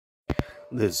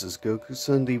This is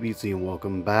Goku-san DBZ and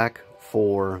welcome back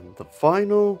for the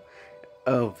final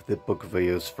of the book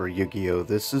videos for Yu-Gi-Oh!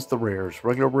 This is the rares,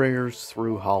 regular rares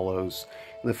through holos.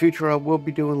 In the future I will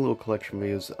be doing little collection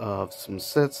videos of some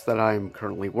sets that I am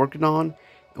currently working on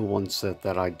and one set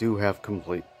that I do have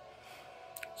complete.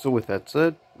 So with that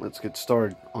said, let's get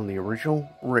started on the original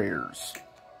rares.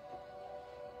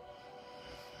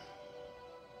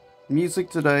 Music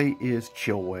today is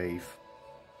Chill Wave.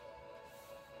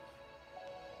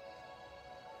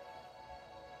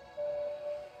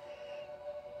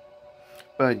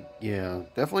 But yeah,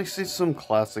 definitely see some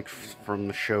classics from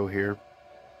the show here.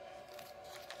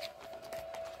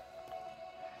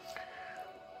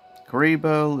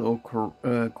 Karibo,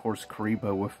 of course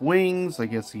Karibo with wings. I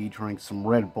guess he drank some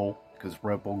Red Bull, because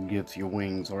Red Bull gives you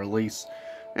wings, or at least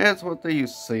that's what they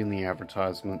used to say in the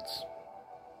advertisements.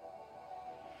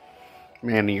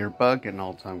 Man-Eater Bug, an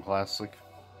all-time classic.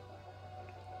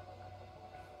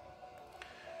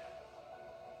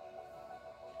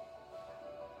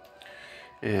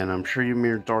 And I'm sure you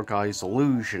mirror Dark Eyes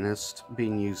Illusionist,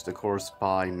 being used, of course,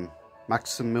 by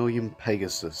Maximilian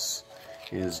Pegasus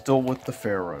in his duel with the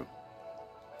Pharaoh.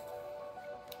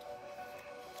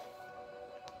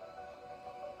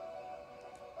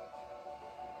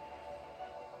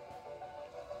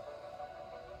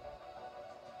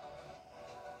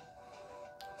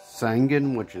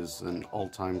 Sangan, which is an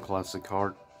all-time classic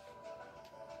card,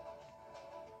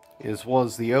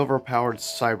 was the overpowered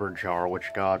Cyberjar,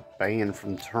 which got banned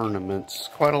from tournaments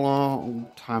quite a long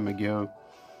time ago.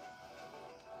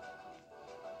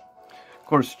 Of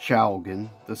course, Chowgan,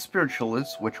 the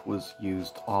Spiritualist, which was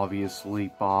used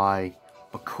obviously by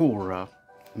Bakura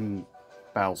in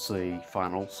Battle City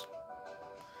Finals.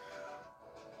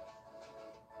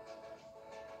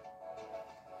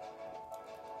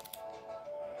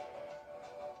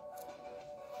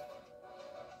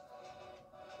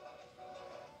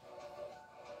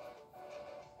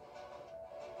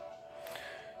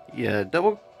 Yeah,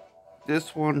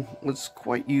 this one was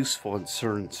quite useful in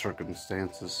certain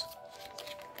circumstances.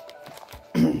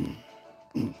 Of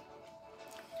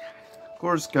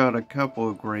course, got a couple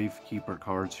of Gravekeeper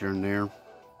cards here and there.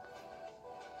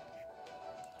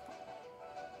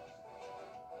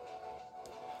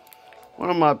 One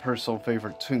of my personal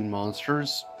favorite Toon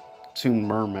monsters, Toon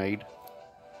Mermaid.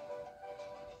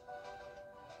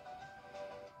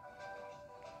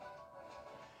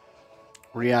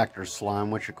 Reactor Slime,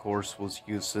 which of course was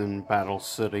used in Battle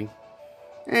City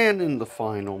and in the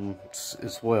finals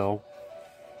as well,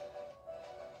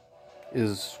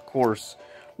 is of course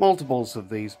multiples of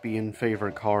these being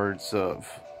favorite cards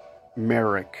of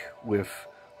Merrick with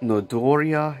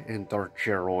Nodoria and Dark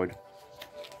Geroid.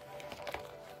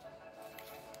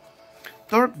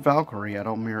 Dark Valkyrie, I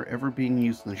don't remember ever being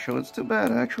used in the show. It's too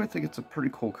bad. Actually, I think it's a pretty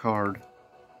cool card.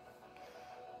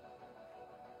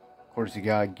 Of course, you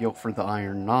got Guilford the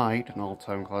Iron Knight, an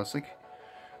all-time classic.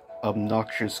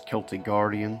 Obnoxious Celtic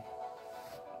Guardian.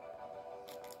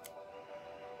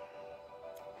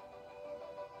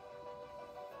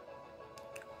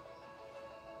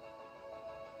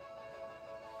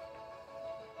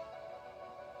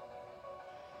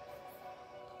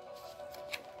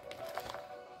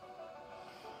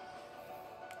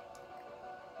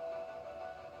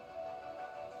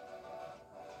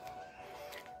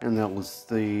 And that was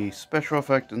the special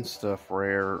effect and stuff,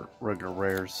 regular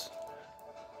rares.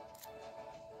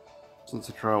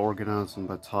 Since I try to organize them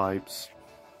by types,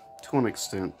 to an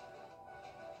extent.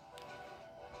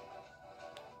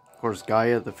 Of course,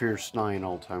 Gaia the Fierce Nine,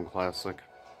 all-time classic.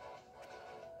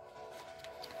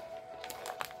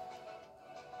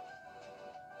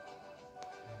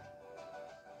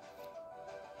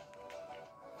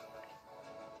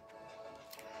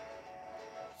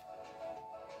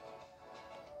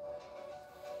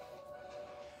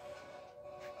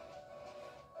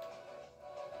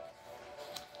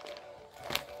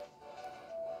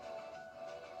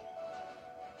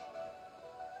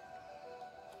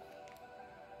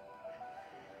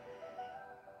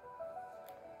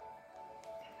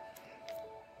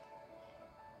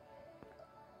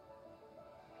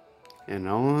 And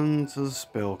on to the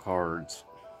spell cards.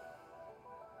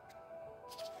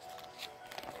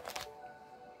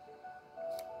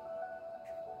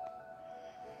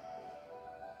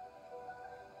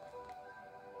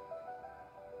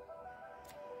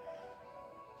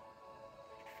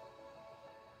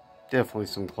 Definitely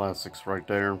some classics right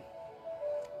there.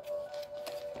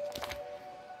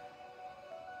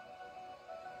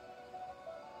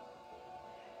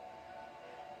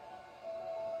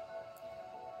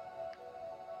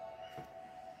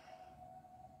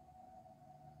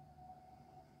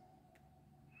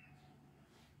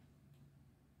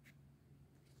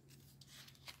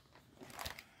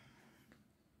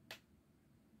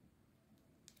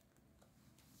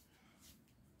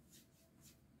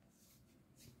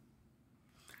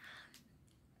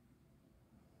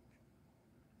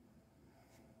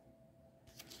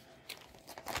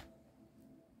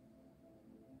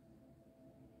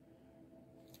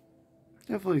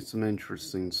 Definitely some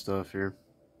interesting stuff here.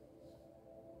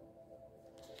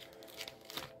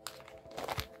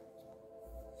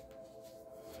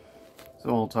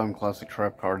 Some all-time classic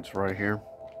trap cards right here.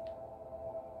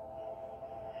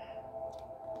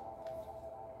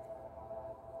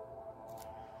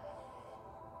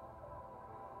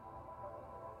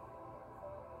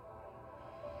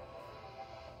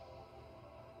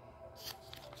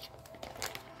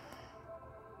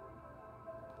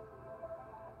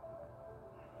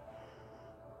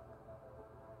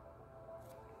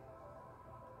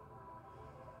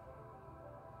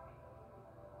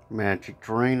 Magic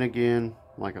Drain again.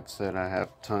 Like I said, I have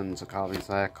tons of copies of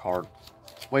that card.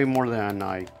 Way more than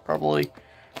I probably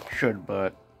should,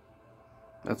 but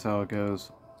that's how it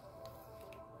goes.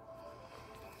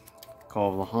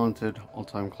 Call of the Haunted,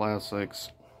 all-time classics.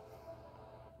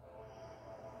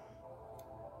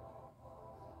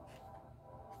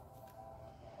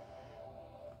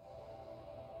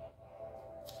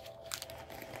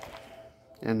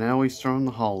 And now we start on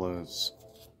the hollows.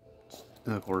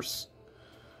 And of course,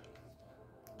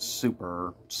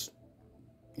 super,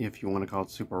 if you want to call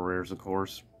it super rares, of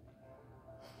course.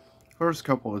 First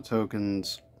couple of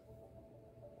tokens.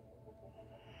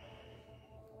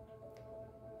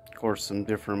 Of course, some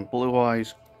different Blue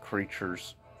Eyes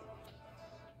creatures.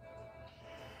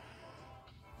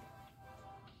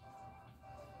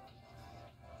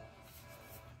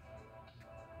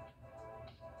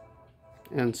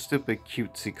 And stupid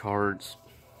cutesy cards.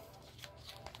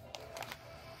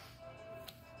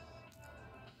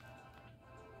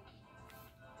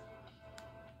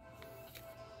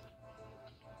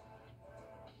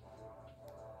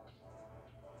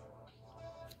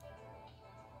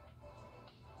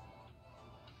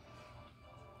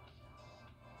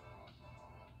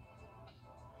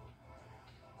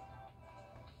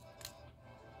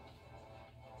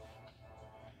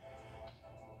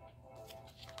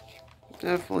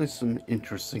 Definitely some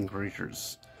interesting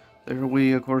creatures. There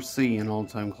we, of course, see an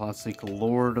all-time classic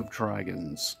Lord of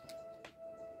Dragons.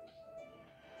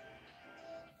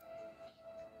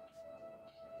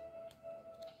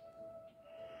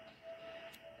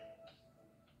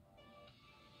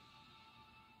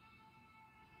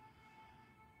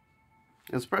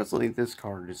 Especially this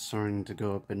card is starting to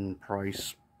go up in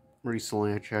price.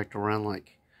 Recently I checked, around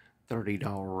like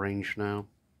 $30 range now.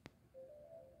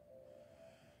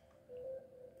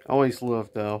 I always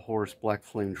loved the Horus Black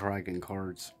Flame Dragon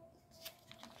cards.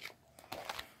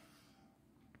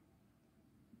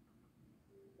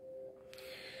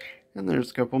 And there's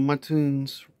a couple of my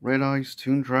tunes. Red Eyes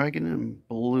Toon Dragon and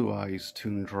Blue Eyes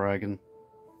Toon Dragon.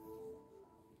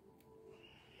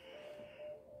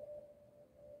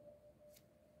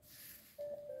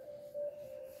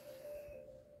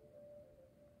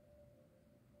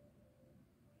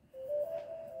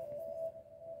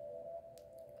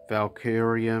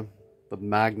 Valkyria, the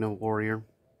Magna Warrior.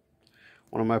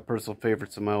 One of my personal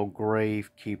favorites in my old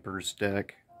Gravekeeper's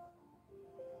deck.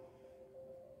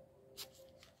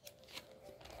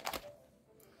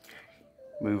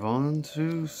 Move on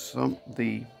to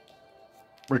the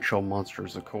ritual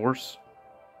monsters, of course.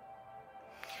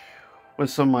 With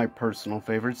some of my personal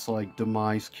favorites like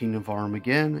Demise, King of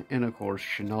Armageddon, and of course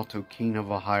Shinato, King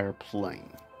of a Higher Plane.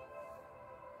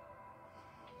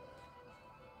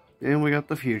 And we got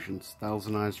the fusions.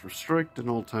 Thousand Eyes Restrict, an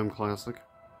all-time classic.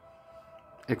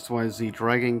 XYZ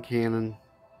Dragon Cannon.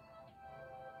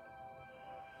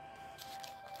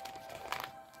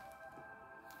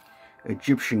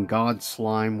 Egyptian God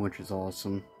Slime, which is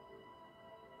awesome.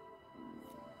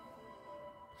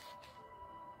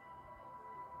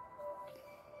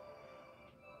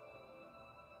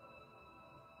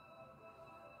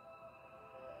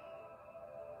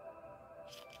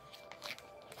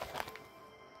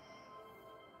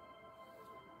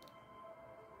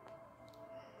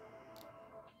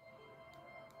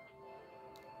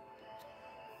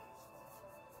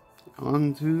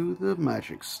 On to the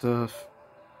magic stuff.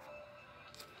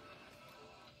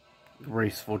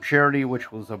 Graceful Charity,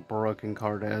 which was a broken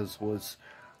card, as was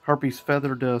Harpy's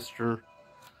Feather Duster.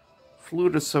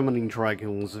 Flute of Summoning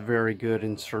Dragon was very good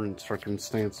in certain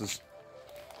circumstances.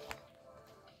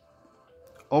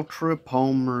 Ultra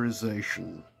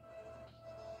Polymerization.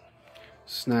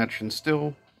 Snatch and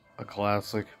Still, a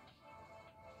classic.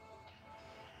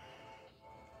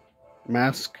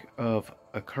 Mask of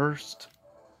Accursed.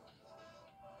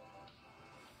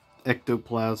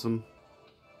 Ectoplasm.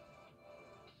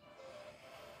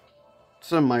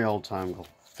 Some of my all-time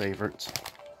favorites.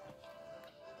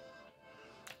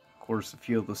 Of course, a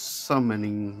few of the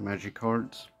summoning magic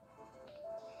cards.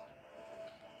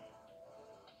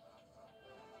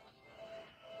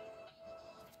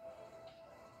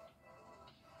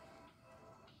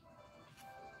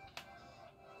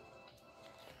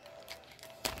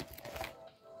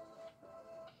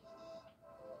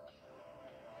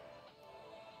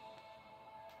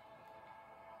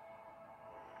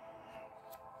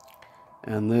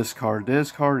 And this card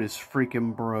is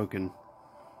freaking broken.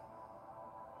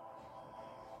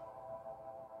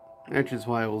 Which is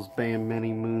why it was banned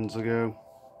many moons ago.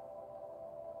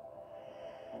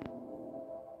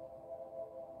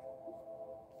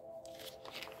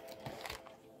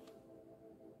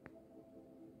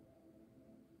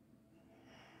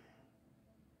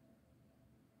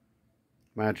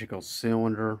 Magical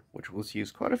Cylinder, which was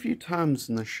used quite a few times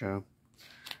in the show.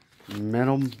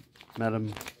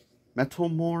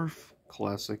 Metamorph,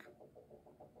 classic.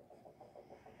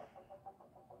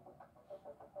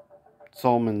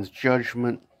 Solomon's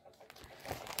Judgment,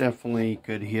 definitely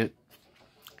good hit.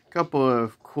 Couple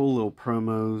of cool little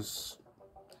promos,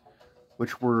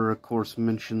 which were of course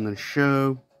mentioned in the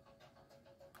show.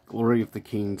 Glory of the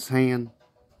King's Hand.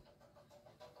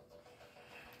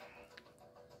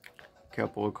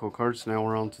 Couple of cool cards. Now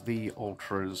we're on to the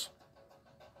Ultras.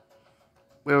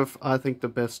 We have, I think, the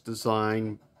best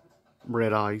design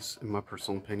Red Eyes, in my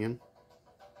personal opinion.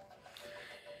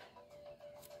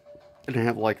 And I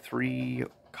have like 3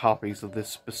 copies of this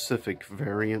specific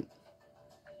variant.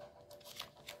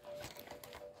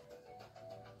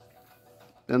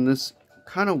 Then this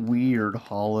kind of weird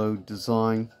hollow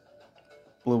design,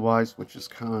 Blue Eyes, which is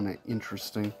kind of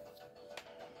interesting.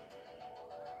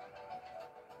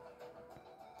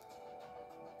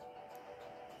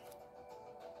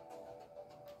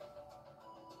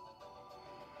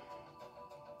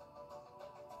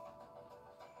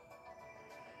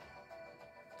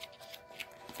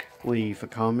 Leave a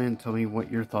comment, tell me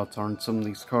what your thoughts are on some of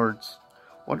these cards.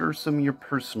 What are some of your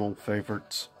personal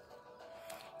favorites?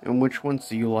 And which ones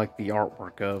do you like the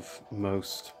artwork of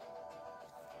most?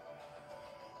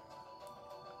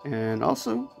 And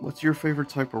also, what's your favorite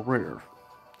type of rare?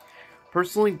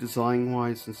 Personally,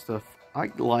 design-wise and stuff, I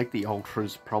like the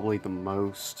Ultras probably the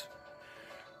most.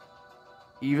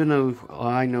 Even though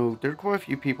I know there are quite a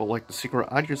few people like the Secret,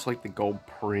 I just like the gold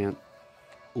print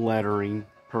lettering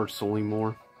personally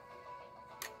more.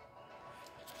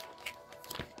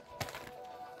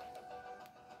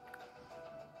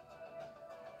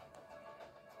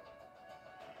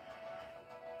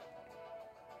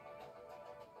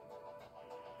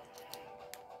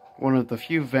 One of the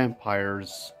few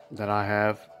vampires that I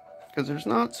have, because there's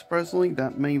not surprisingly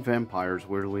that many vampires,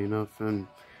 weirdly enough, in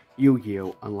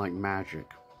Yu-Gi-Oh! Unlike Magic.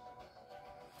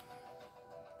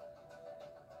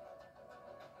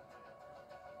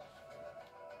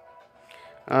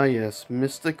 Ah yes,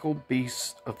 Mystical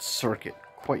Beast of Circuit,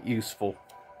 quite useful.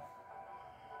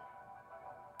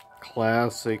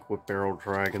 Classic with Barrel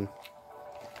Dragon.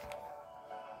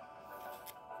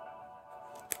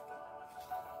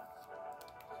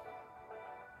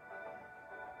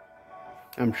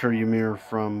 I'm sure Ymir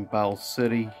from Battle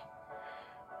City,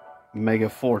 Mega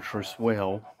Fortress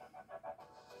Well.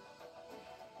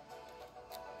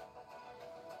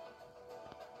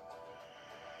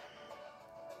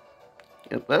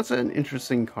 Yeah, that's an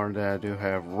interesting card that I do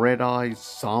have. Red Eyes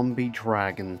Zombie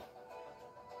Dragon.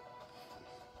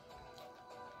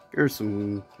 Here's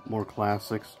some more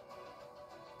classics.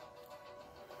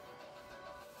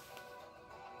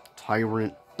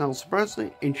 Tyrant. Now,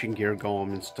 surprisingly, Ancient Gear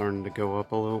Golem is starting to go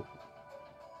up a little.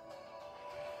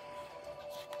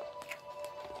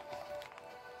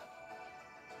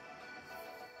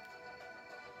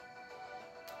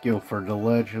 Guilford the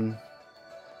Legend.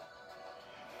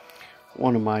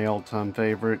 One of my all-time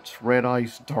favorites, Red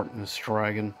Eyes Darkness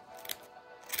Dragon,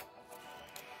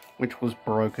 which was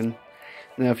broken.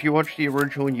 Now, if you watch the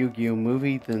original Yu-Gi-Oh!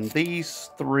 Movie, then these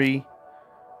 3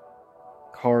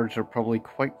 cards are probably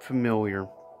quite familiar.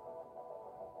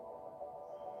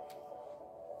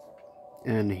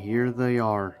 And here they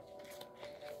are.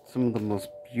 Some of the most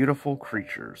beautiful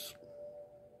creatures.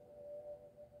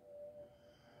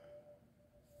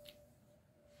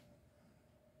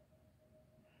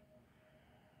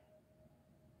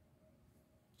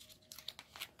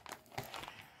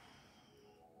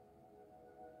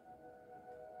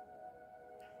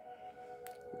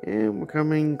 And we're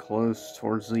coming close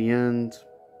towards the end.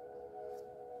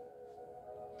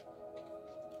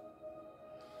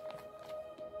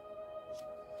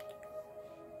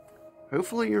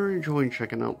 Hopefully you're enjoying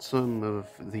checking out some of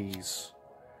these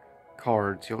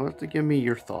cards. You'll have to give me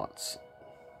your thoughts.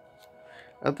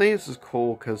 I think this is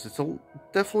cool because it's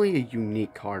definitely a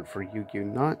unique card for Yu-Gi-Oh!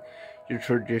 Not your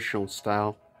traditional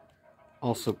style.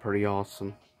 Also pretty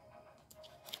awesome.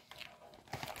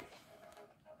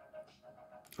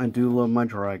 I do love my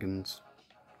dragons.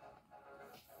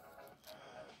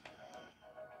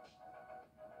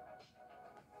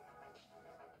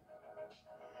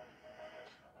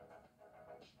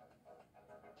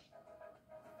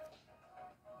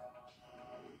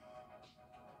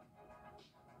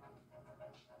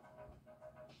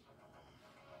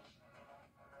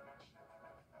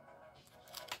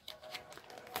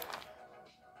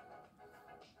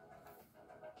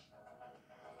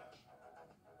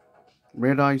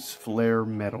 Red Ice Flare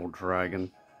Metal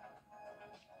Dragon.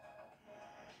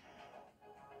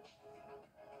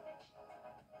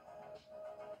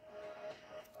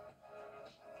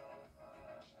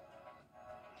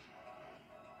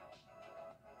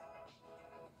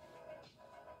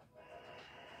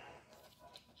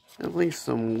 At least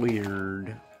some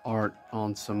weird art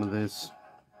on some of this.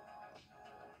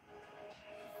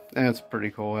 That's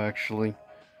pretty cool, actually.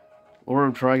 Lord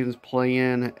of Dragons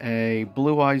playing a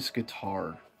Blue Eyes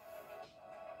guitar.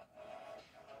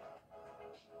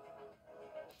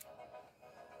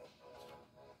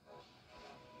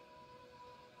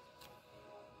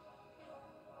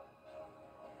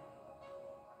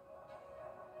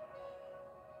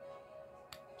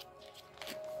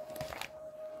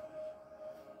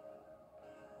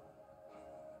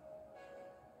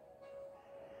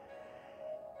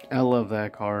 I love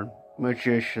that card.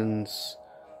 Magician's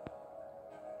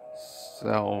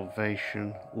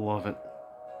Salvation. Love it.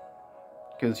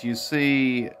 Because you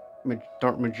see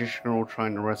Dark Magician Girl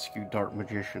trying to rescue Dark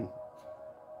Magician.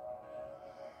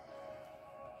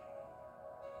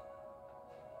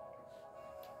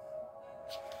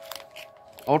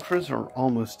 Ultras are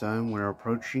almost done. We're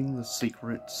approaching the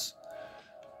secrets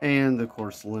and, of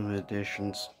course, limited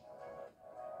editions.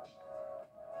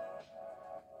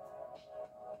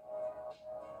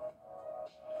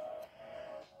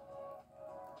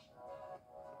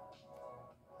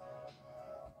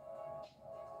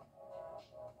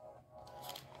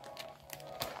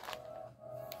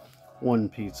 One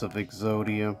piece of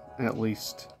Exodia, at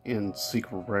least in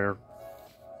Secret Rare.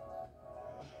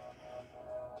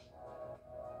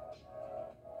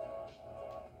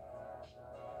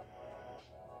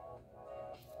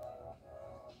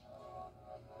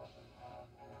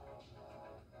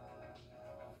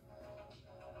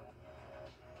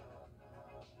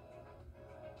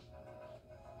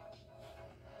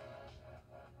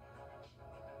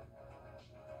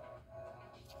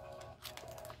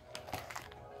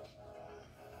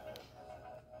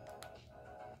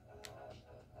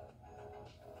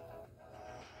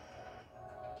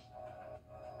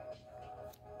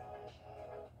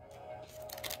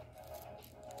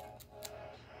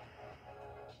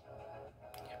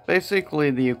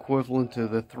 Basically the equivalent to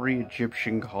the 3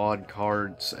 Egyptian god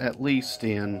cards, at least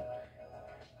in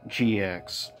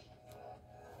GX.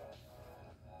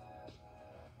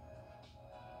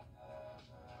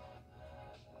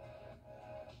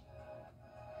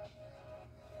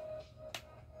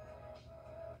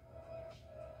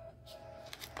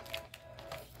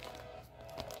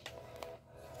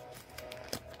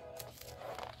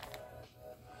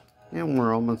 And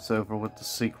we're almost over with the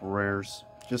secret rares.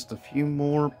 Just a few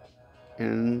more,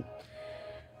 and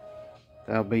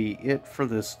that'll be it for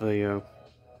this video.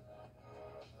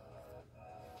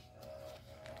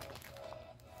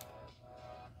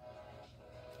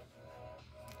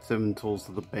 Seven Tools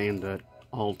of the Bandit,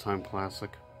 all-time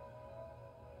classic.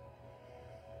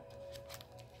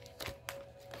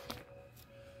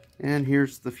 And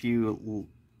here's the few,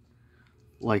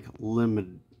 like,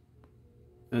 limited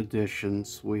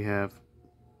editions we have.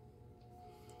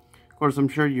 Of course, I'm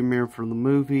sure you remember from the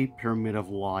movie Pyramid of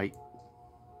Light.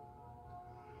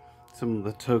 Some of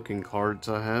the token cards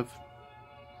I have.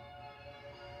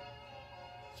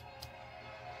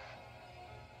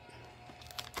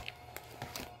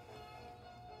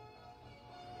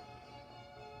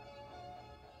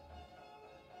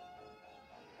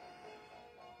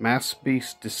 Mass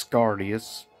Beast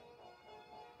Discardius.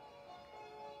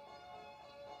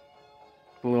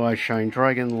 Blue Eye Shine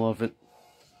Dragon, love it.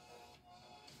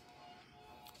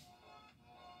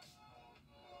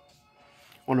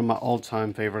 One of my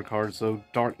all-time favorite cards, though,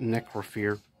 Dark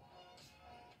Necrofear.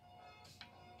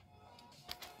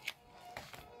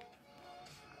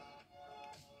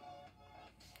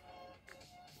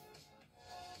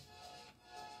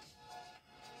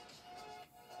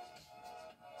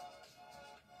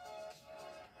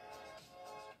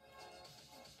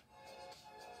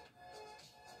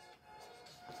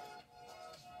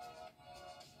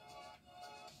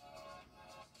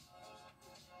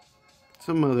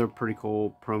 Some other pretty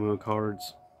cool promo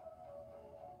cards.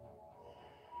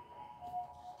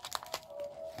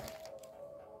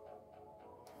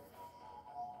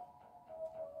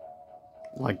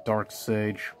 Like Dark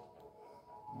Sage.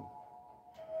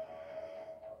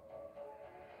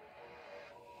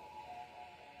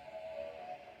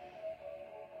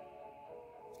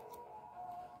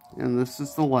 And this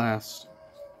is the last.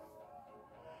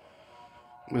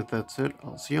 But that's it.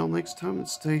 I'll see y'all next time, and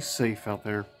stay safe out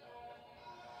there.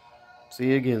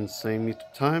 See you again, same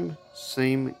YouTube time,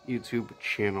 same YouTube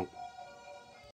channel.